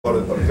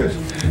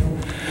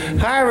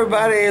Hi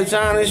everybody, it's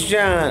Honest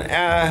John,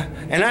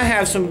 and I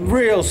have some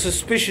real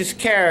suspicious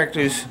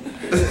characters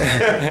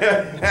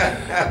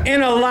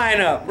in a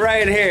lineup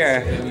right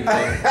here.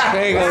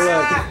 Take a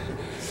look.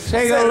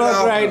 Take a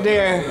look right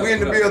there. We in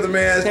the building,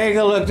 man. Take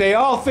a look. They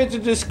all fit the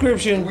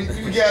description. We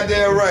got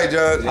damn right,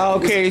 John.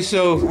 Okay,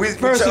 so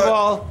first of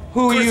all,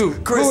 who are you?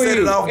 Chris Who are Set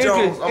It you? Off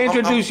Jones.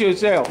 Introduce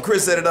yourself.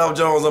 Chris Set It Off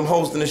Jones. I'm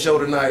hosting the show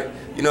tonight.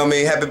 You know what I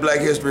mean? Happy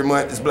Black History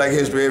Month. It's Black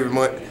History every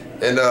month.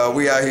 And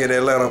we out here in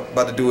Atlanta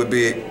about to do it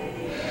big.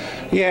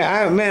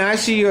 Yeah, man, I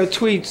see your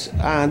tweets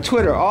on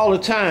Twitter all the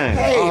time.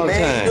 Hey, all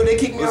man, the time. you know they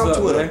kick me off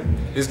Twitter. Man?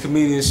 It's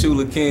comedian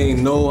Shula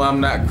King. No, I'm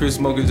not Chris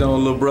Smoker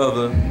Jones' little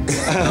brother.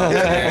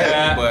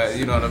 But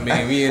you know what I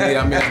mean. We in there.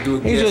 I mean, I do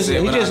a He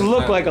just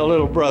looked like a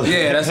little brother.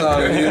 Yeah, that's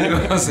all it is. You know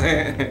what I'm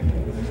saying?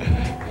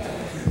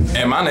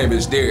 And my name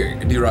is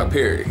Derek D-Rock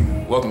Perry.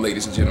 Welcome,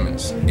 ladies and gentlemen,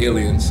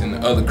 aliens and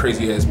other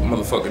crazy ass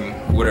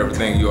motherfucking whatever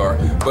thing you are.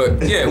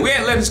 But yeah, we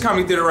at Legends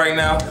Comedy Theater right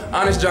now.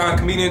 Honest John,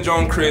 comedian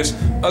John Chris,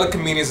 other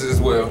comedians as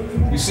well.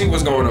 You see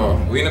what's going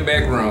on. We in the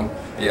back room.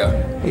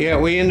 Yeah. Yeah,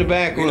 we in the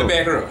back room. In the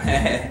back room.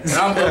 And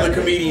I'm other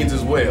comedians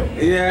as well.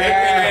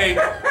 Yeah. AKA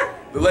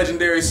the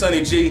legendary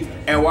Sonny G.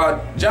 And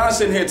while John's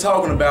sitting here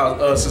talking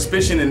about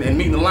suspicion and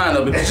meeting the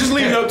lineup, it's just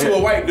leading up to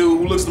a white dude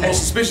who looks the most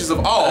suspicious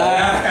of all,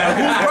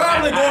 who's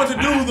probably going to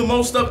do the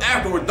most stuff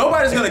afterward.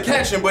 Nobody's going to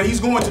catch him, but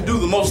he's going to do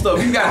the most stuff.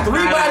 He's got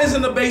 3 bodies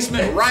in the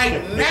basement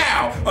right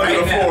now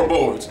under the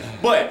floorboards.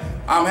 But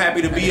I'm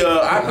happy to be,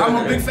 I'm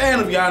a big fan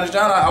of you, Honest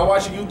John. I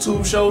watch your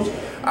YouTube shows.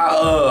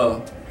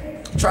 I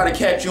try to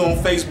catch you on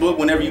Facebook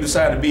whenever you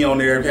decide to be on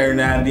there every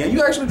now and then.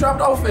 You actually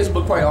dropped off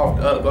Facebook quite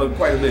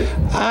a bit.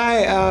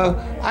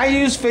 I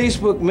use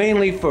Facebook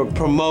mainly for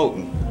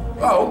promoting.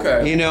 Oh,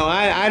 okay. You know,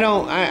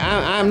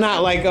 I'm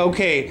not like,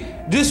 okay,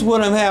 this is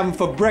what I'm having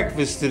for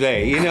breakfast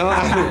today, you know?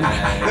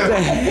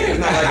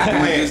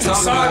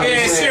 Soggy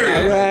ass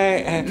cereal.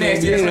 Right.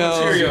 Nasty you ass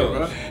know,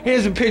 Cheerios.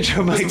 Here's a picture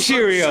of my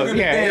Cheerios.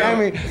 Yeah, I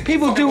mean,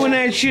 people doing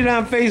that shit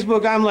on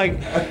Facebook, I'm like,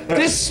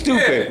 this is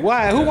stupid. Yeah.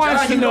 Why? Who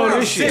wants to know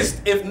this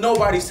shit? If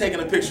nobody's taking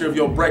a picture of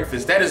your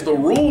breakfast, that is the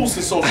rules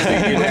to social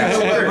media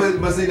now.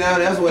 but see, now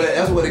that's where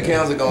the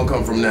counts are gonna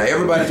come from now.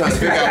 Everybody trying to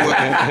figure out what.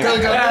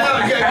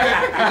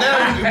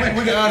 Now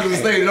we can honor the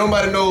stage.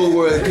 Nobody knows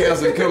where the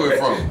counts are coming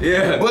from.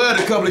 Yeah. But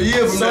a couple of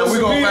years from now,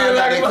 we're gonna find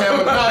out that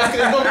camera. No, it's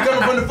gonna be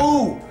coming from the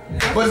food.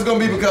 But it's gonna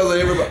be because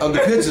of the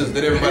pictures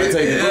that everybody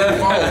taking from the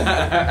phone.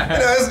 You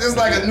know, it's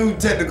like a new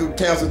technical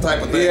counsel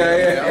type of thing.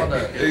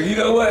 Yeah. You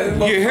know what?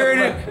 You heard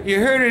it. You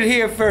heard it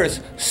here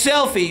first.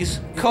 Selfies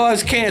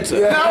cause cancer.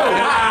 No.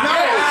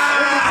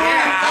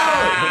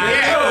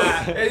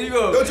 There you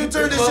go. Don't you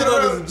turn this shit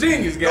on?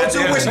 Genius, Don't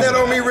you wish that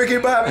on me, Ricky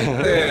Bobby?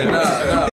 Yeah, nah.